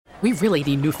We really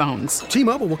need new phones.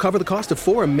 T-Mobile will cover the cost of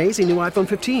 4 amazing new iPhone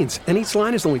 15s, and each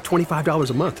line is only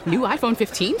 $25 a month. New iPhone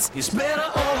 15s? It's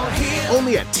better over here.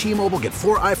 Only at T-Mobile, get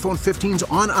 4 iPhone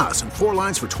 15s on us and 4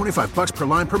 lines for $25 per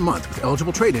line per month with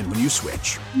eligible trade-in when you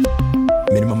switch.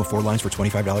 Minimum of 4 lines for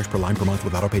 $25 per line per month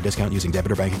with autopay discount using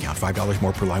debit or bank account. $5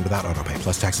 more per line without autopay,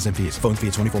 plus taxes and fees. Phone fee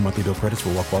at 24 monthly bill credits for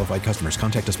well-qualified customers.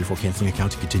 Contact us before canceling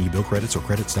account to continue bill credits or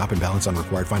credit stop and balance on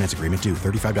required finance agreement due.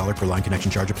 $35 per line connection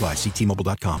charge applies. See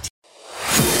T-Mobile.com.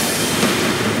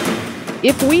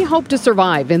 If we hope to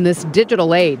survive in this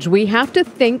digital age, we have to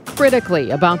think critically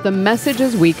about the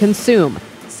messages we consume.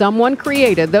 Someone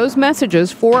created those messages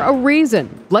for a reason.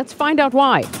 Let's find out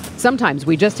why. Sometimes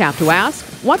we just have to ask,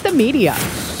 what the media?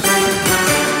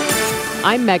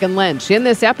 I'm Megan Lynch. In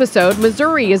this episode,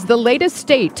 Missouri is the latest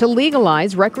state to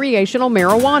legalize recreational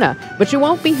marijuana, but you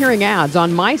won't be hearing ads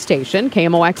on my station,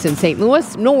 KMOX in St.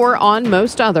 Louis, nor on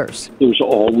most others. There's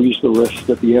always the risk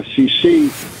that the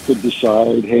FCC could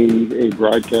decide, hey, a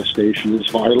broadcast station is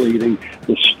violating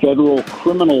this federal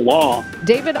criminal law.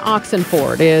 David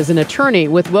Oxenford is an attorney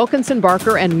with Wilkinson,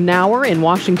 Barker, and Nauer in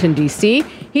Washington, D.C.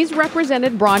 He's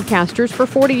represented broadcasters for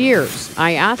 40 years.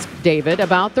 I asked David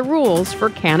about the rules for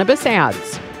cannabis ads.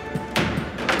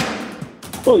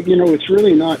 Well, it's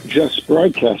really not just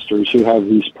broadcasters who have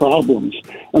these problems.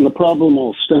 And the problem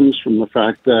all stems from the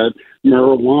fact that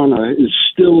marijuana is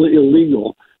still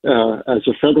illegal as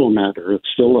a federal matter. It's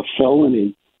still a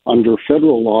felony under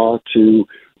federal law to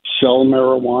sell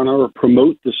marijuana or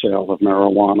promote the sale of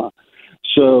marijuana.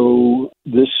 So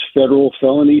this federal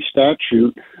felony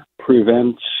statute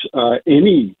prevents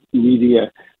any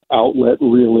media outlet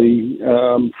really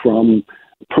from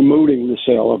promoting the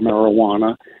sale of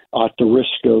marijuana at the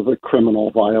risk of a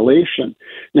criminal violation.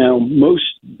 Now, most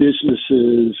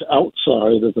businesses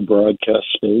outside of the broadcast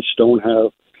space don't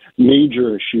have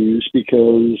major issues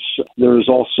because there's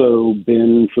also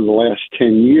been, for the last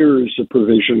 10 years, a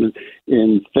provision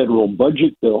in federal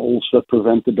budget bills that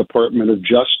prevent the Department of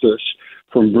Justice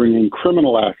from bringing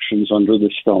criminal actions under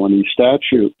this felony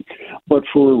statute. But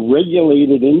for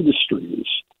regulated industries,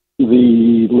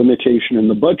 the limitation in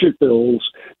the budget bills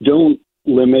don't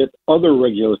limit other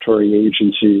regulatory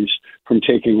agencies from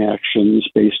taking actions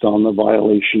based on the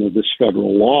violation of this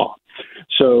federal law.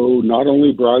 So not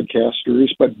only broadcasters,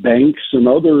 but banks and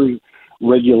other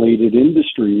regulated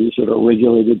industries that are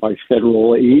regulated by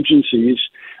federal agencies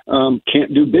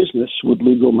can't do business with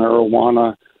legal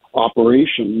marijuana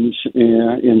operations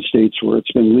in states where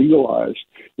it's been legalized.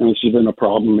 And this has been a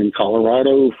problem in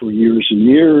Colorado for years and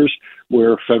years,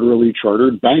 where federally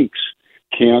chartered banks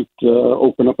can't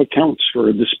open up accounts for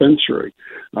a dispensary.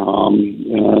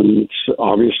 And it's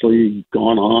obviously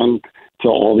gone on to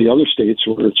all the other states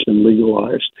where it's been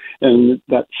legalized. And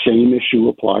that same issue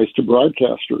applies to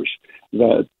broadcasters,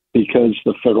 that because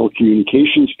the Federal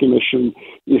Communications Commission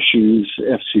issues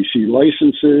FCC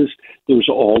licenses, there's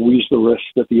always the risk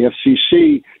that the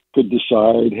FCC could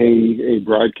decide, hey, a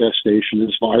broadcast station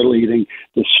is violating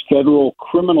this federal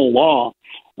criminal law,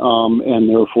 and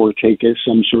therefore take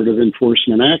some sort of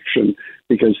enforcement action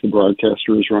because the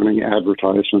broadcaster is running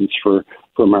advertisements for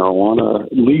marijuana,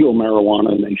 legal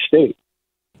marijuana in a state.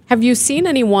 Have you seen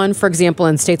anyone, for example,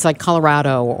 in states like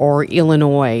Colorado or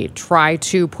Illinois, try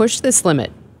to push this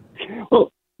limit?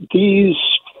 Well, these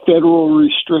federal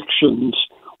restrictions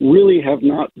really have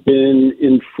not been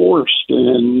enforced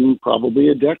in probably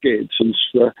a decade, since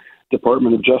the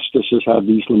Department of Justice has had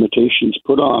these limitations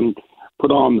put on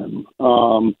them.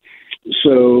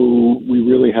 So we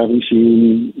really haven't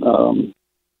seen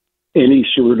any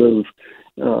sort of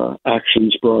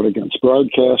actions brought against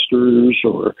broadcasters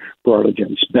or brought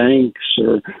against banks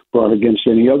or brought against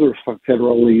any other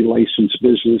federally licensed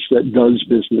business that does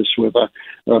business with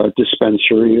a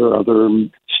dispensary or other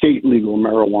state legal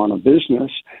marijuana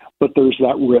business. But there's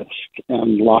that risk,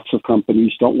 and lots of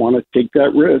companies don't want to take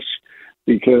that risk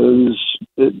because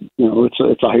it's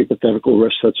a hypothetical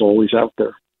risk that's always out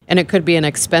there. And it could be an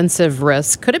expensive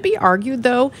risk. Could it be argued,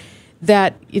 though,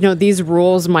 that these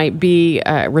rules might be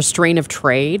a restraint of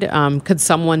trade? Could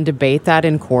someone debate that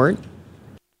in court?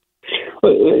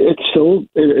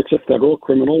 It's a federal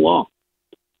criminal law,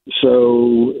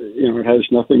 so it has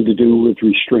nothing to do with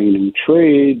restraining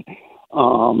trade.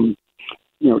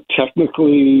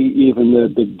 Technically, even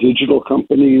the digital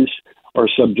companies are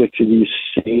subject to these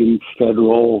same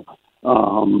federal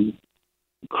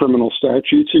criminal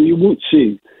statutes, and you won't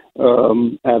see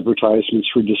advertisements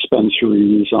for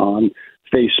dispensaries on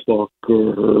Facebook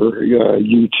or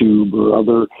YouTube or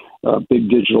other big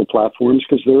digital platforms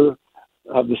because they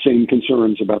have the same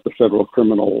concerns about the federal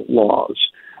criminal laws.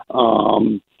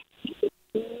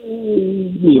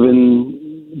 Even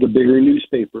the bigger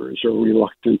newspapers are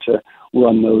reluctant to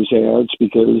run those ads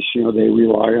because, they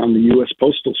rely on the U.S.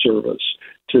 Postal Service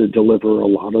to deliver a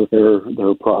lot of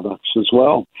their products as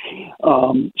well.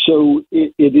 So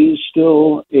it is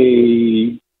still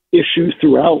a issue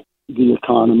throughout the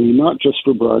economy, not just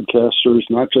for broadcasters,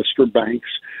 not just for banks,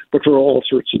 but for all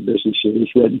sorts of businesses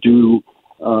that do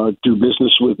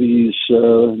business with these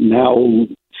now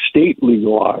state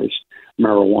legalized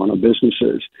marijuana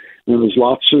businesses. And there's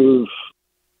lots of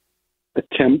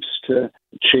attempts to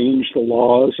change the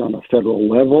laws on a federal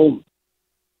level.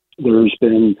 There's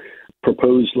been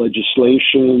proposed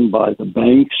legislation by the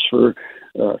banks for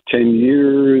 10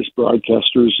 years.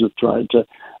 Broadcasters have tried to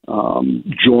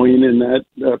join in that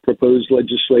proposed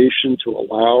legislation to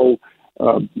allow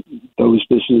those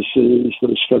businesses,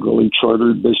 those federally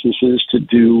chartered businesses, to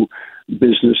do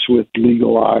business with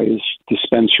legalized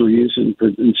dispensaries in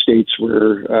states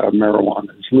where marijuana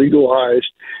is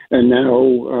legalized. And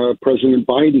now President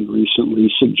Biden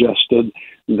recently suggested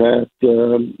that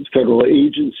federal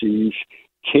agencies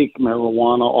take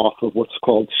marijuana off of what's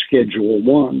called Schedule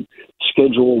 1.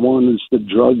 Schedule 1 is the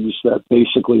drugs that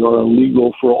basically are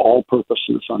illegal for all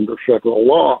purposes under federal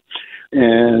law.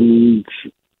 And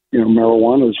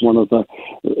marijuana is one of the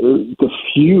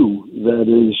few that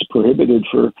is prohibited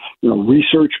for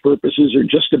research purposes or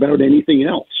just about anything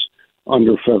else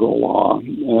under federal law.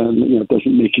 And it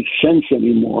doesn't make sense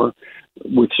anymore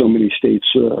with so many states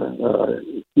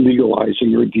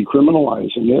legalizing or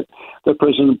decriminalizing it, that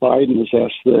President Biden has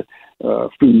asked the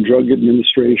Food and Drug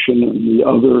Administration and the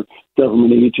other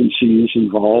government agencies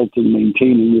involved in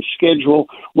maintaining this schedule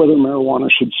whether marijuana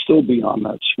should still be on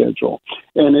that schedule.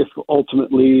 And if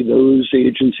ultimately those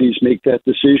agencies make that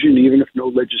decision, even if no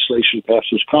legislation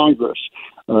passes Congress,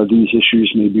 these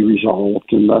issues may be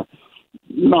resolved in the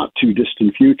not too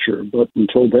distant future. But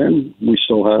until then, we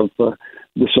still have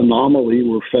this anomaly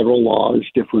where federal law is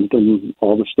different than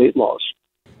all the state laws.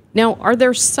 Now, are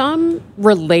there some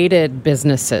related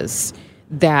businesses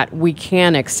that we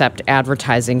can accept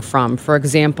advertising from? For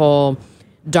example,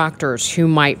 doctors who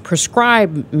might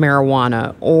prescribe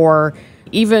marijuana, or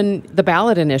even the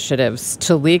ballot initiatives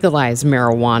to legalize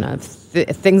marijuana,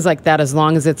 things like that, as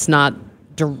long as it's not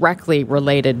directly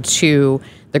related to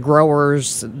the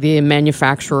growers, the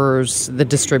manufacturers, the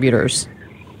distributors?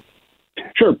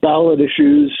 Sure. Ballot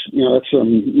issues, that's a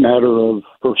matter of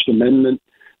First Amendment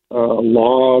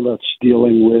law that's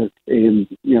dealing with a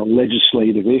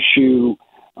legislative issue.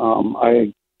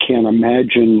 I can't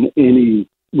imagine any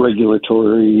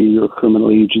regulatory or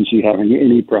criminal agency having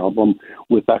any problem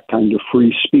with that kind of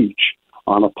free speech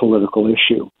on a political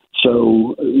issue.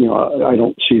 So, I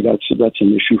don't see that's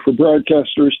an issue for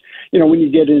broadcasters. When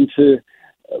you get into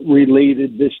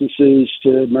related businesses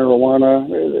to marijuana,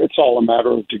 it's all a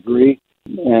matter of degree.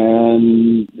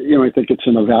 And, I think it's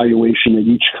an evaluation that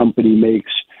each company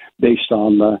makes based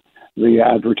on the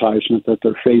advertisement that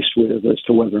they're faced with as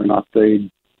to whether or not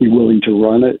they'd be willing to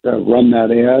run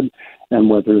that ad, and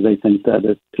whether they think that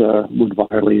it would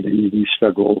violate any of these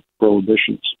federal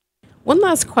prohibitions. One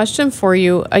last question for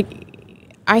you.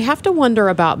 I have to wonder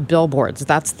about billboards.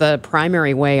 That's the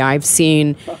primary way I've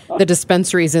seen the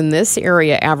dispensaries in this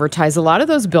area advertise. A lot of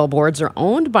those billboards are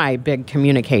owned by big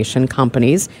communication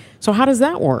companies. So how does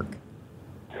that work?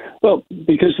 Well,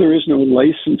 because there is no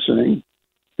licensing,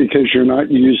 because you're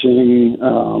not using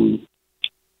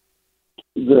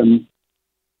the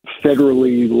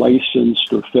federally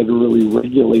licensed or federally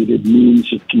regulated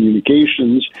means of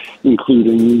communications,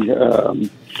 including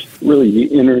really the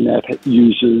internet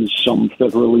uses some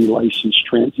federally licensed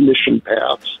transmission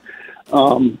paths.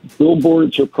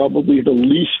 Billboards are probably the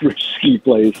least risky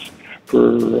place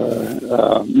for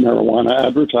marijuana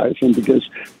advertising, because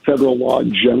federal law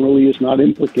generally is not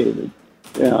implicated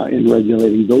in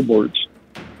regulating billboards.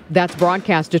 That's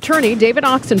broadcast attorney David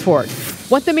Oxenford.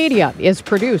 What the Media is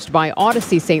produced by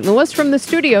Odyssey St. Louis from the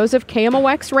studios of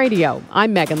KMOX Radio.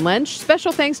 I'm Megan Lynch.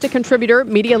 Special thanks to contributor,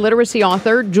 media literacy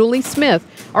author Julie Smith.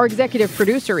 Our executive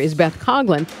producer is Beth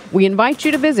Coughlin. We invite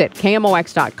you to visit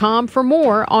KMOX.com for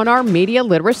more on our media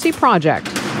literacy project.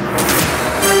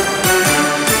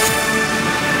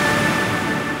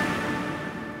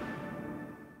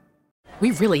 We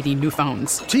really need new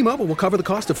phones. T-Mobile will cover the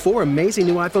cost of 4 amazing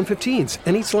new iPhone 15s,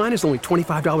 and each line is only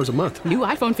 $25 a month. New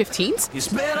iPhone 15s? It's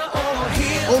better over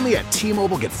here. Only at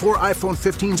T-Mobile, get 4 iPhone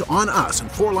 15s on us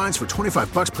and 4 lines for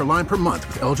 $25 per line per month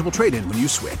with eligible trade-in when you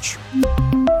switch.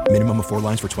 Minimum of 4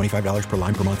 lines for $25 per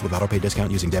line per month with autopay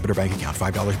discount using debit or bank account.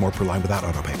 $5 more per line without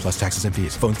autopay, plus taxes and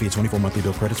fees. Phone fee at 24 monthly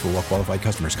bill credits for well-qualified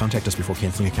customers. Contact us before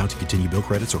canceling account to continue bill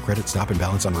credits or credit stop and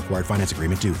balance on required finance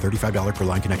agreement due. $35 per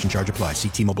line connection charge applies. See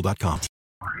T-Mobile.com.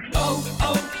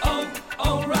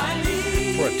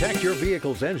 Protect your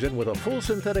vehicle's engine with a full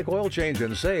synthetic oil change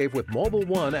and save with Mobil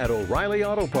 1 at O'Reilly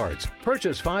Auto Parts.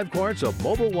 Purchase 5 quarts of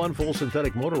Mobil 1 full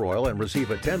synthetic motor oil and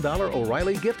receive a $10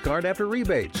 O'Reilly gift card after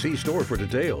rebate. See store for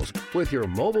details. With your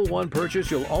Mobil 1 purchase,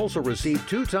 you'll also receive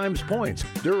 2 times points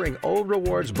during O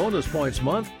Rewards Bonus Points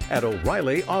Month at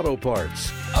O'Reilly Auto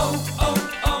Parts.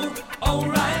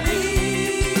 O'Reilly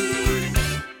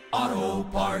Auto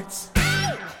Parts.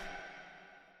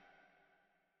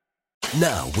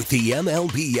 Now, with the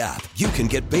MLB app, you can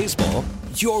get baseball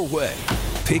your way.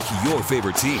 Pick your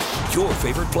favorite team, your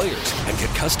favorite players, and get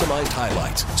customized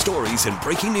highlights, stories, and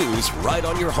breaking news right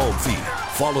on your home feed.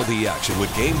 Follow the action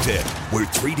with Game Tip, where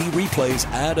 3D replays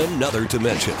add another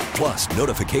dimension. Plus,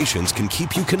 notifications can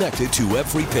keep you connected to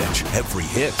every pitch, every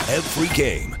hit, every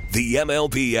game. The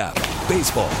MLB app.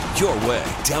 Baseball your way.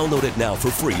 Download it now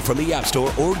for free from the App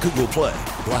Store or Google Play.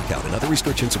 Blackout and other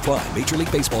restrictions apply. Major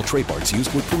League Baseball trademarks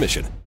used with permission.